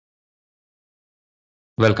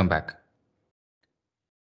Welcome back.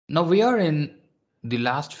 Now we are in the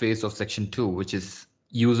last phase of section 2, which is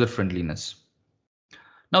user friendliness.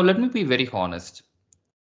 Now let me be very honest.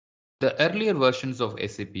 The earlier versions of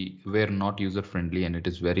SAP were not user friendly and it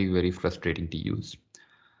is very frustrating to use.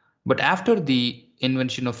 But after the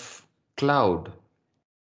invention of cloud,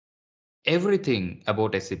 everything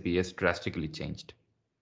about SAP has drastically changed.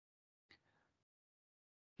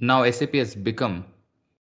 Now SAP has become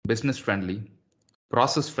business friendly,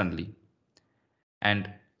 process friendly, and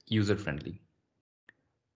user friendly.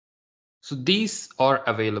 So these are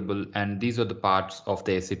available and these are the parts of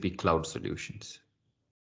the SAP Cloud solutions.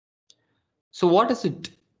 So what does it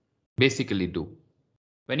basically do?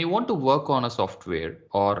 When you want to work on a software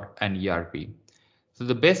or an ERP, so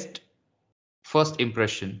the best first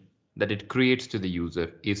impression that it creates to the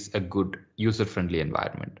user is a good user-friendly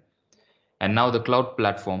environment. And now the cloud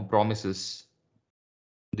platform promises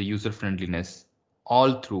the user friendliness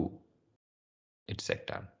all through its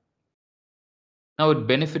sector. Now it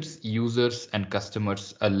benefits users and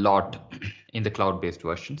customers a lot in the cloud-based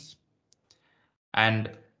versions.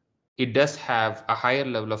 And it does have a higher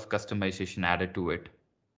level of customization added to it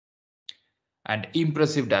and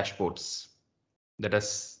impressive dashboards that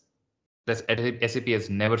SAP has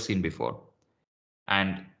never seen before,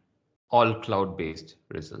 and all cloud-based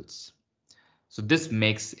results. So this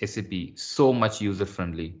makes SAP so much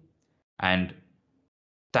user-friendly, and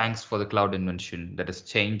thanks for the cloud invention that has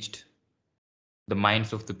changed the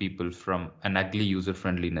minds of the people from an ugly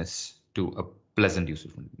user-friendliness to a pleasant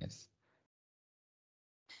user-friendliness.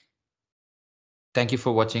 Thank you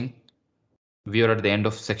for watching. We are at the end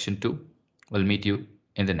of section 2. We'll meet you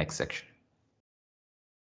in the next section.